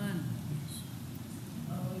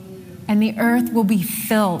 And the earth will be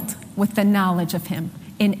filled with the knowledge of him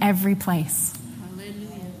in every place.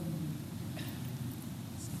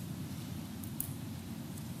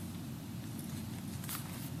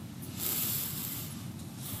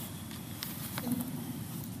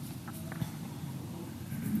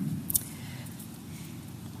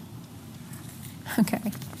 Okay.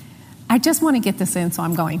 I just want to get this in, so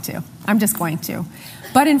I'm just going to.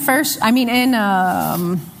 But good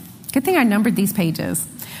thing I numbered these pages.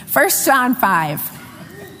 1 John 5.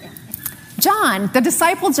 John, the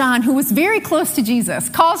disciple John, who was very close to Jesus,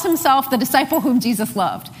 calls himself the disciple whom Jesus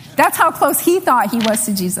loved. That's how close he thought he was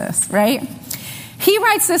to Jesus, right? He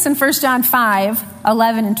writes this in 1 John 5,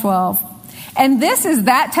 11 and 12. And this is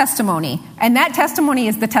that testimony. And that testimony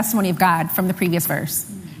is the testimony of God from the previous verse.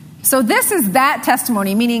 So this is that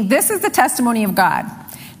testimony, meaning this is the testimony of God,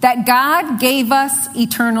 that God gave us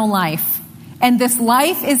eternal life, and this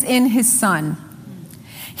life is in his Son.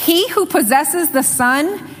 He who possesses the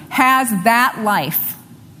Son has that life.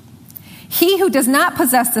 He who does not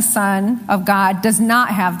possess the Son of God does not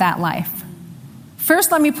have that life.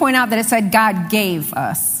 First, let me point out that it said God gave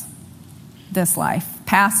us this life,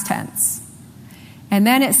 past tense. And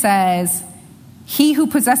then it says, he who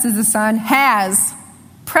possesses the Son has,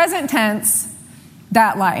 present tense,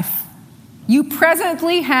 that life. You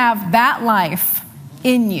presently have that life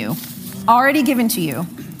in you, already given to you.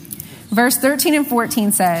 Verse 13 and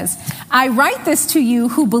 14 says, I write this to you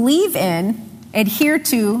who believe in, adhere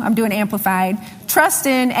to, I'm doing amplified, trust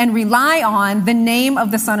in, and rely on the name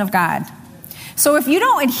of the Son of God. So if you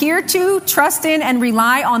don't adhere to, trust in, and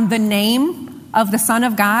rely on the name of the Son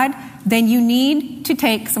of God, then you need to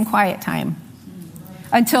take some quiet time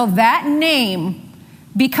until that name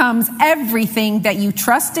becomes everything that you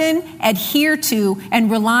trust in, adhere to,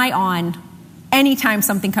 and rely on anytime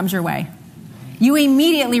something comes your way. You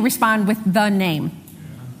immediately respond with the name.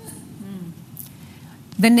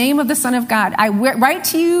 The name of the Son of God. I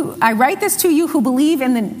write this to you who believe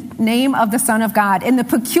in the name of the Son of God, in the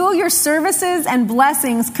peculiar services and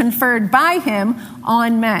blessings conferred by him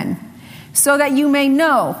on men, so that you may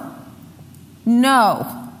know,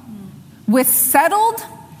 with settled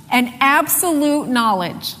and absolute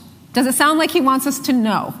knowledge. Does it sound like he wants us to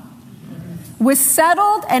know? With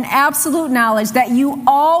settled and absolute knowledge that you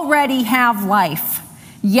already have life.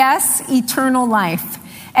 Yes, eternal life.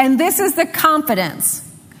 And this is the confidence,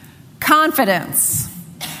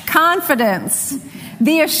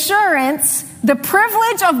 the assurance, the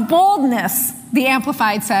privilege of boldness, the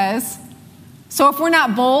Amplified says. So if we're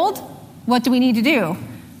not bold, what do we need to do?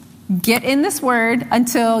 Get in this word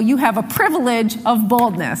until you have a privilege of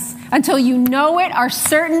boldness, until you know it, are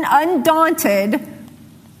certain, undaunted,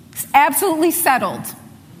 absolutely settled.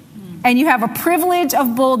 And you have a privilege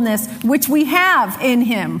of boldness, which we have in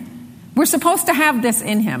him. We're supposed to have this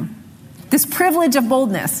in him, this privilege of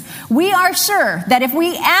boldness. We are sure that if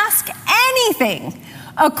we ask anything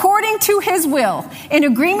according to his will, in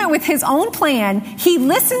agreement with his own plan, he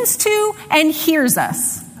listens to and hears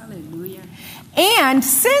us. And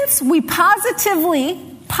since we positively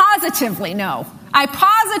know, I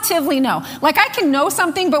positively know. Like I can know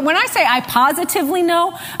something, but when I say I positively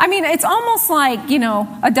know, I mean, it's almost like,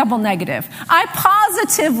 a double negative. I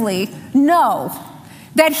positively know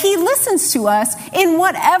that he listens to us in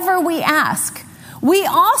whatever we ask. We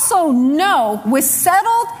also know with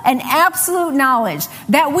settled and absolute knowledge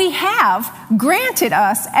that we have granted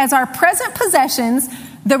us as our present possessions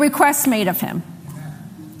the requests made of him.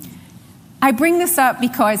 I bring this up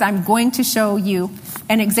because I'm going to show you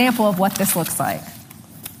an example of what this looks like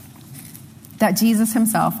that Jesus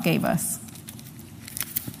himself gave us.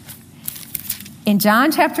 In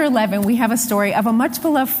John chapter 11, we have a story of a much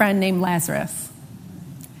beloved friend named Lazarus.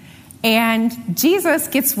 And Jesus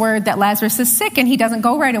gets word that Lazarus is sick, and he doesn't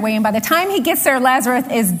go right away. And by the time he gets there, Lazarus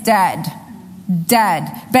is dead,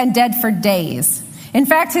 been dead for days. In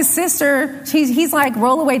fact, his sister, he's like,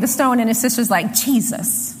 roll away the stone. And his sister's like,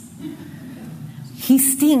 Jesus, he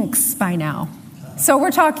stinks by now. So we're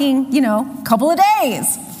talking, a couple of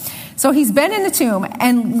days. So he's been in the tomb.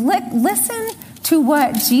 And listen to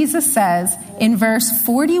what Jesus says in verse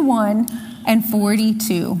 41 and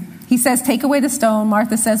 42. He says, take away the stone.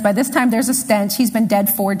 Martha says, by this time there's a stench. He's been dead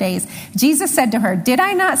 4 days. Jesus said to her, did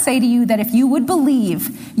I not say to you that if you would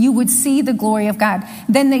believe, you would see the glory of God?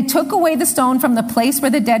 Then they took away the stone from the place where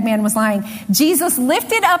the dead man was lying. Jesus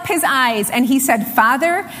lifted up his eyes and he said,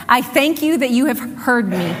 Father, I thank you that you have heard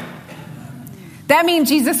me. That means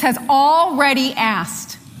Jesus has already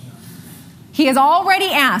asked. He has already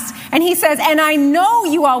asked. And he says, and I know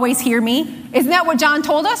you always hear me. Isn't that what John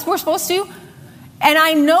told us we're supposed to? And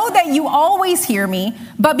I know that you always hear me,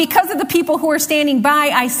 but because of the people who are standing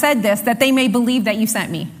by, I said this, that they may believe that you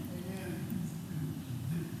sent me.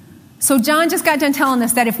 So John just got done telling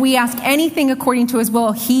us that if we ask anything according to his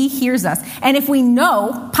will, he hears us. And if we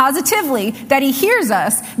know positively that he hears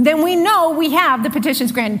us, then we know we have the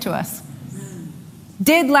petitions granted to us.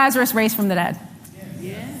 Did Lazarus raise from the dead?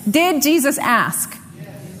 Yes. Did Jesus ask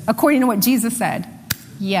according to what Jesus said?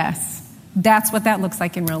 Yes. That's what that looks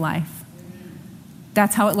like in real life.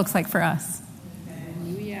 That's how it looks like for us.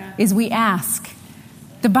 Is we ask.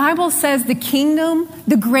 The Bible says the kingdom,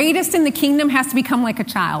 the greatest in the kingdom has to become like a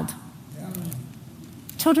child.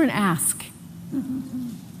 Children ask.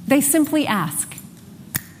 They simply ask.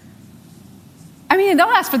 I mean, they'll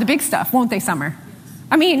ask for the big stuff, won't they, Summer?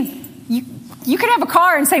 I mean, you could have a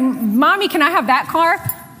car and say, Mommy, can I have that car?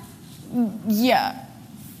 Yeah.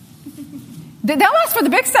 They'll ask for the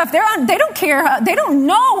big stuff. They don't care. They don't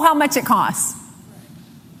know how much it costs.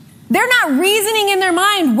 They're not reasoning in their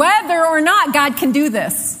mind whether or not God can do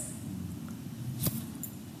this.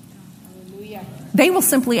 Hallelujah. They will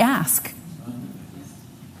simply ask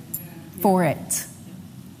for it.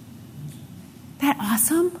 That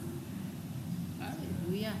awesome?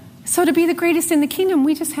 Hallelujah. So to be the greatest in the kingdom,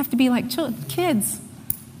 we just have to be like kids.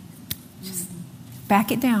 Just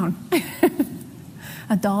back it down.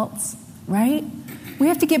 Adults, right? We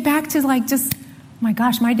have to get back to my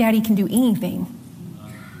gosh, my daddy can do anything.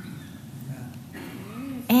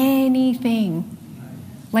 Anything.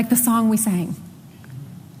 Like the song we sang.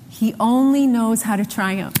 He only knows how to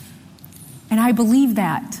triumph. And I believe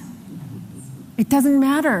that. It doesn't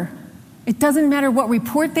matter. It doesn't matter what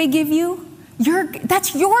report they give you.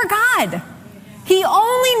 That's your God. He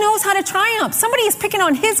only knows how to triumph. Somebody is picking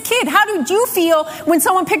on his kid. How did you feel when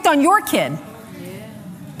someone picked on your kid?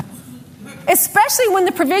 Especially when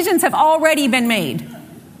the provisions have already been made.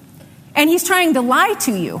 And he's trying to lie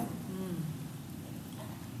to you.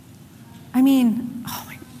 I mean,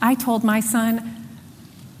 I told my son,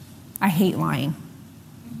 I hate lying.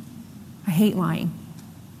 I hate lying.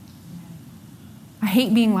 I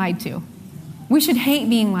hate being lied to. We should hate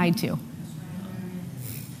being lied to.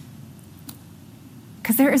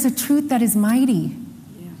 Because there is a truth that is mighty.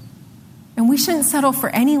 And we shouldn't settle for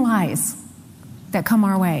any lies that come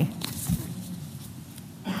our way.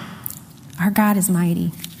 Our God is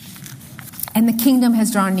mighty. And the kingdom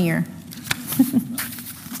has drawn near.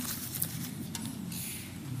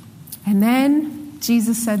 And then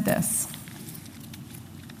Jesus said this.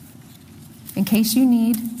 In case you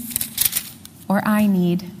need, or I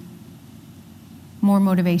need, more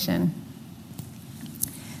motivation.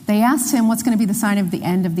 They asked him what's going to be the sign of the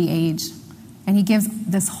end of the age. And he gives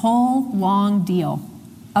this whole long deal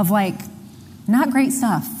of not great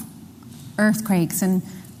stuff. Earthquakes and,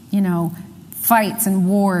 fights and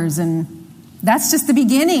wars. And that's just the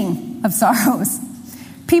beginning of sorrows.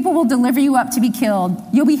 People will deliver you up to be killed.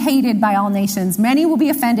 You'll be hated by all nations. Many will be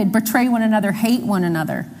offended, betray one another, hate one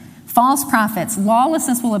another. False prophets,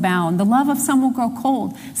 lawlessness will abound. The love of some will grow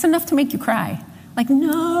cold. It's enough to make you cry.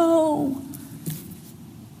 No.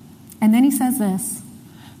 And then he says this,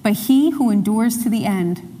 but he who endures to the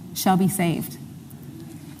end shall be saved.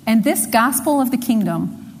 And this gospel of the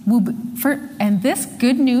kingdom and this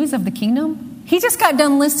good news of the kingdom, He just got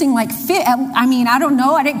done listing I don't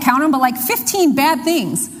know, I didn't count them, but 15 bad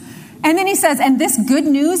things. And then he says, and this good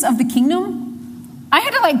news of the kingdom, I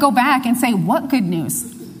had to go back and say, what good news?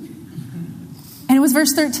 And it was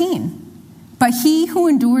verse 13. But he who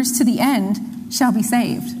endures to the end shall be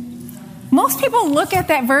saved. Most people look at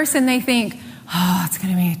that verse and they think, oh, it's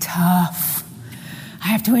going to be tough. I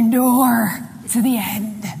have to endure to the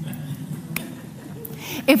end.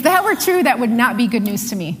 If that were true, that would not be good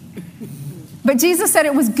news to me. But Jesus said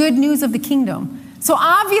it was good news of the kingdom. So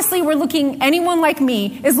obviously anyone like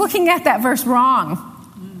me is looking at that verse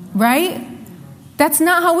wrong, right? That's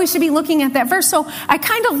not how we should be looking at that verse. So I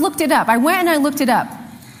kind of looked it up. I went and I looked it up.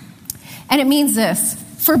 And it means this.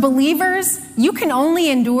 For believers, you can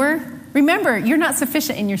only endure. Remember, you're not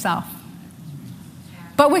sufficient in yourself.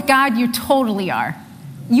 But with God, you totally are.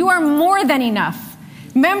 You are more than enough.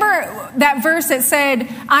 Remember that verse that said,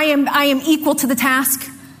 I am equal to the task?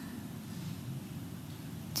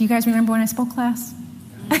 Do you guys remember when I spoke class?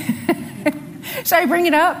 Should I bring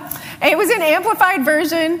it up? It was an amplified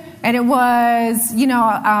version, and it was,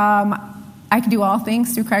 I can do all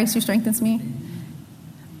things through Christ who strengthens me.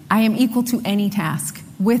 I am equal to any task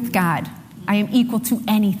with God. I am equal to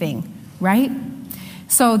anything, right?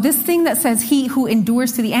 So this thing that says he who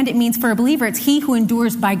endures to the end, it means for a believer, it's he who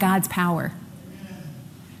endures by God's power.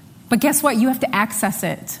 But guess what? You have to access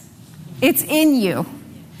it. It's in you.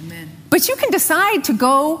 Amen. But you can decide to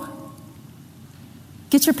go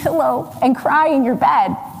get your pillow and cry in your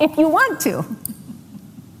bed if you want to.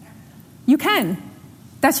 You can.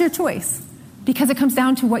 That's your choice. Because it comes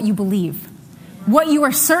down to what you believe. What you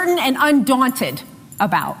are certain and undaunted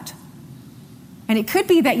about. And it could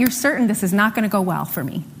be that you're certain this is not going to go well for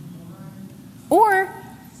me. Or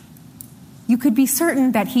you could be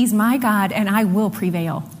certain that he's my God and I will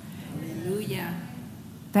prevail. Hallelujah.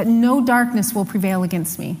 That no darkness will prevail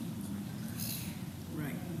against me.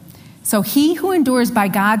 Right. So he who endures by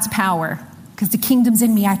God's power, because the kingdom's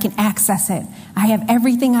in me, I can access it. I have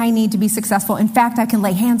everything I need to be successful. In fact, I can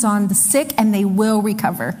lay hands on the sick and they will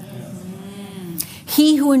recover.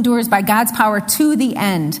 He who endures by God's power to the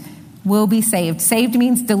end will be saved. Saved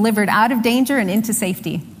means delivered out of danger and into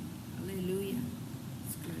safety. Hallelujah.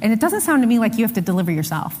 And it doesn't sound to me like you have to deliver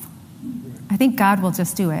yourself. I think God will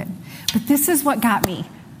just do it. But this is what got me.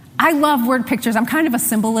 I love word pictures. I'm kind of a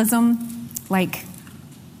symbolism. I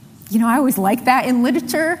always liked that in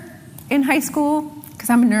literature in high school because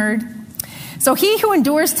I'm a nerd. So he who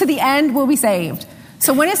endures to the end will be saved.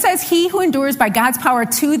 So when it says he who endures by God's power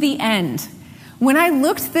to the end, when I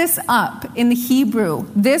looked this up in the Hebrew,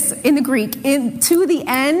 this in the Greek, to the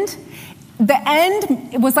end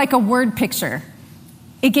was like a word picture.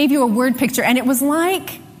 It gave you a word picture, and it was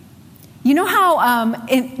like, you know how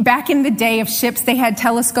back in the day of ships, they had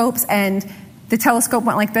telescopes, and the telescope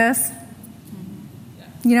went like this?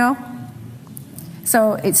 You know?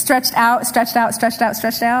 So it stretched out, stretched out, stretched out,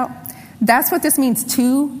 stretched out. That's what this means,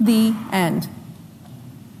 to the end.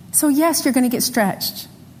 So yes, you're going to get stretched.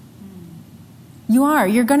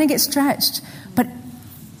 You're going to get stretched. But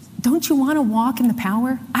don't you want to walk in the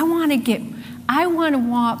power? I want to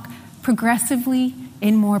walk progressively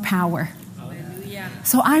in more power. Hallelujah.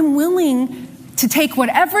 So I'm willing to take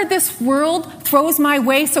whatever this world throws my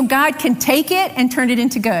way so God can take it and turn it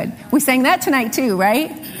into good. We sang that tonight too,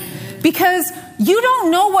 right? Because you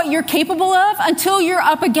don't know what you're capable of until you're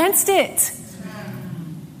up against it.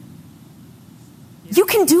 You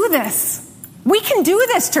can do this. We can do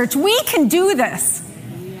this, church. We can do this.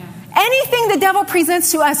 Anything the devil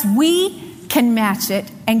presents to us, we can match it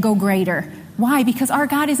and go greater. Why? Because our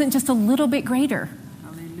God isn't just a little bit greater.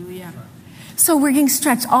 Hallelujah. So we're getting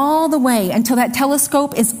stretched all the way until that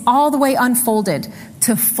telescope is all the way unfolded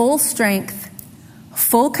to full strength,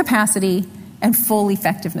 full capacity, and full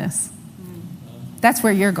effectiveness. That's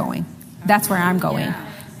where you're going. That's where I'm going. Yeah.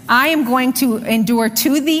 I am going to endure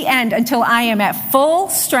to the end until I am at full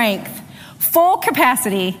strength, full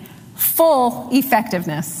capacity, full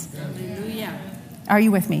effectiveness. Hallelujah. Are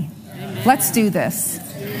you with me? Amen. Let's do this.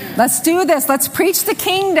 Let's do this. Let's preach the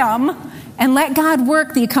kingdom and let God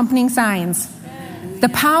work the accompanying signs. Hallelujah. The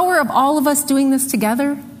power of all of us doing this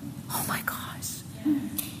together. Oh my gosh.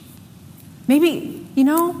 Maybe,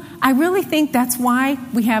 I really think that's why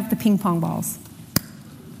we have the ping pong balls.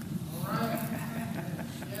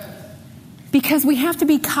 Because we have to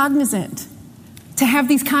be cognizant to have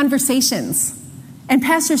these conversations. And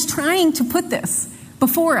Pastor's trying to put this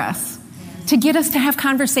before us to get us to have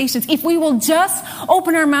conversations. If we will just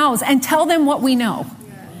open our mouths and tell them what we know.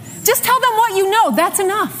 Just tell them what you know. That's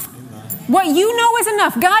enough. What you know is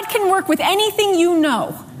enough. God can work with anything you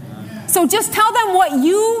know. So just tell them what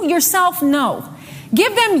you yourself know.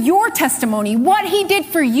 Give them your testimony, what he did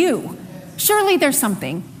for you. Surely there's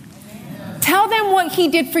something. Tell them what he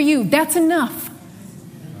did for you. That's enough.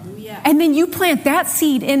 And then you plant that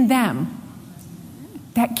seed in them.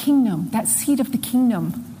 That kingdom, that seed of the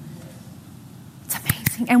kingdom. It's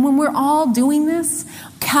amazing. And when we're all doing this,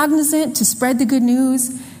 cognizant to spread the good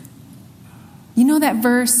news, you know that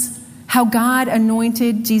verse, how God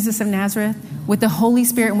anointed Jesus of Nazareth with the Holy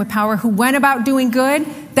Spirit and with power, who went about doing good?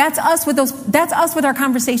 That's us with our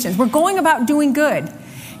conversations. We're going about doing good.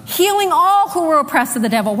 Healing all who were oppressed of the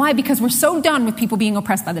devil. Why? Because we're so done with people being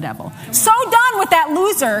oppressed by the devil. So done with that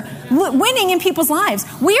loser winning in people's lives.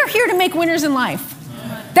 We are here to make winners in life.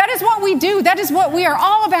 That is what we do. That is what we are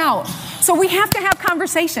all about. So we have to have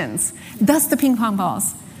conversations. Thus the ping pong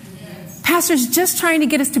balls. Pastor's just trying to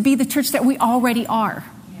get us to be the church that we already are.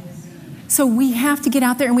 So we have to get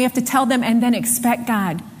out there and we have to tell them and then expect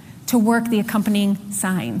God to work the accompanying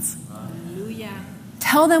signs.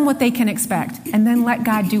 Tell them what they can expect and then let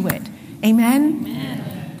God do it. Amen?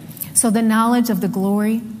 Amen. So the knowledge of the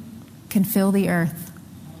glory can fill the earth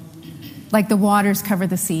like the waters cover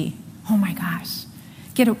the sea. Oh my gosh.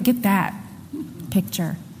 Get that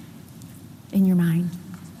picture in your mind.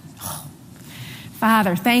 Oh.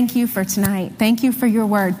 Father, thank you for tonight. Thank you for your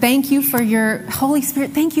word. Thank you for your Holy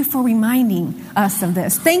Spirit. Thank you for reminding us of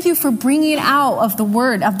this. Thank you for bringing it out of the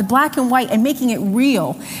word, of the black and white, and making it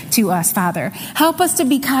real to us, Father. Help us to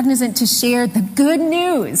be cognizant to share the good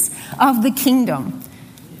news of the kingdom.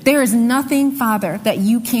 There is nothing, Father, that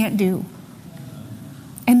you can't do.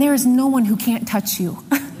 And there is no one who can't touch you.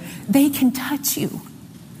 They can touch you.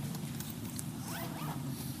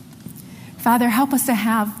 Father, help us to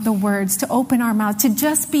have the words, to open our mouths, to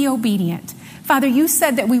just be obedient. Father, you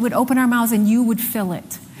said that we would open our mouths and you would fill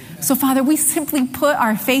it. So, Father, we simply put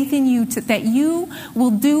our faith in you that you will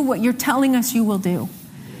do what you're telling us you will do.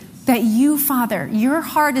 That you, Father, your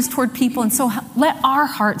heart is toward people, and so let our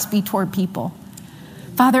hearts be toward people.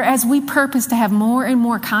 Father, as we purpose to have more and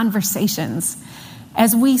more conversations,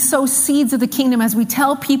 as we sow seeds of the kingdom, as we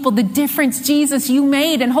tell people the difference Jesus you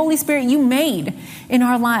made and Holy Spirit you made in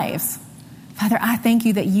our lives, Father, I thank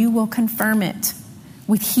you that you will confirm it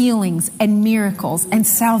with healings and miracles and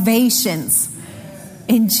salvations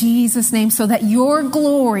in Jesus' name, so that your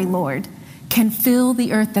glory, Lord, can fill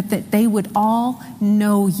the earth, that they would all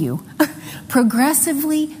know you,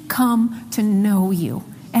 progressively come to know you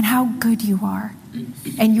and how good you are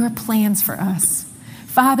and your plans for us.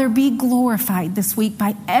 Father, be glorified this week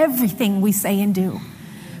by everything we say and do.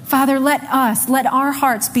 Father, let our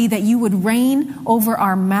hearts be that you would reign over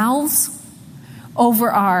our mouths,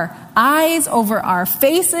 over our eyes, over our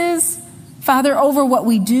faces, Father, over what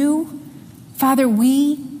we do. Father,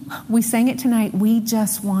 we sang it tonight, we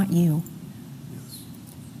just want you.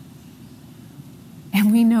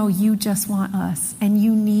 And we know you just want us and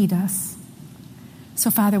you need us.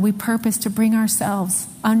 So, Father, we purpose to bring ourselves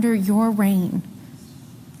under your reign.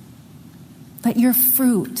 Let your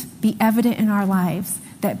fruit be evident in our lives,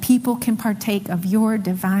 that people can partake of your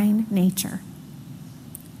divine nature.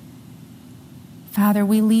 Father,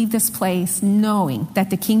 we leave this place knowing that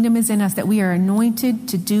the kingdom is in us, that we are anointed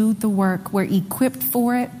to do the work. We're equipped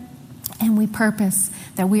for it, and we purpose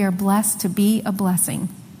that we are blessed to be a blessing.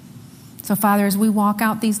 So, Father, as we walk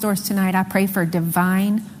out these doors tonight, I pray for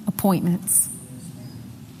divine appointments.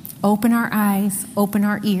 Open our eyes, open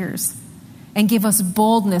our ears, and give us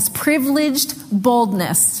boldness, privileged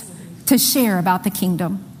boldness to share about the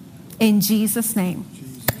kingdom. In Jesus' name,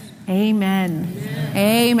 amen.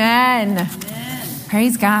 Amen. Amen.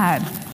 Praise God.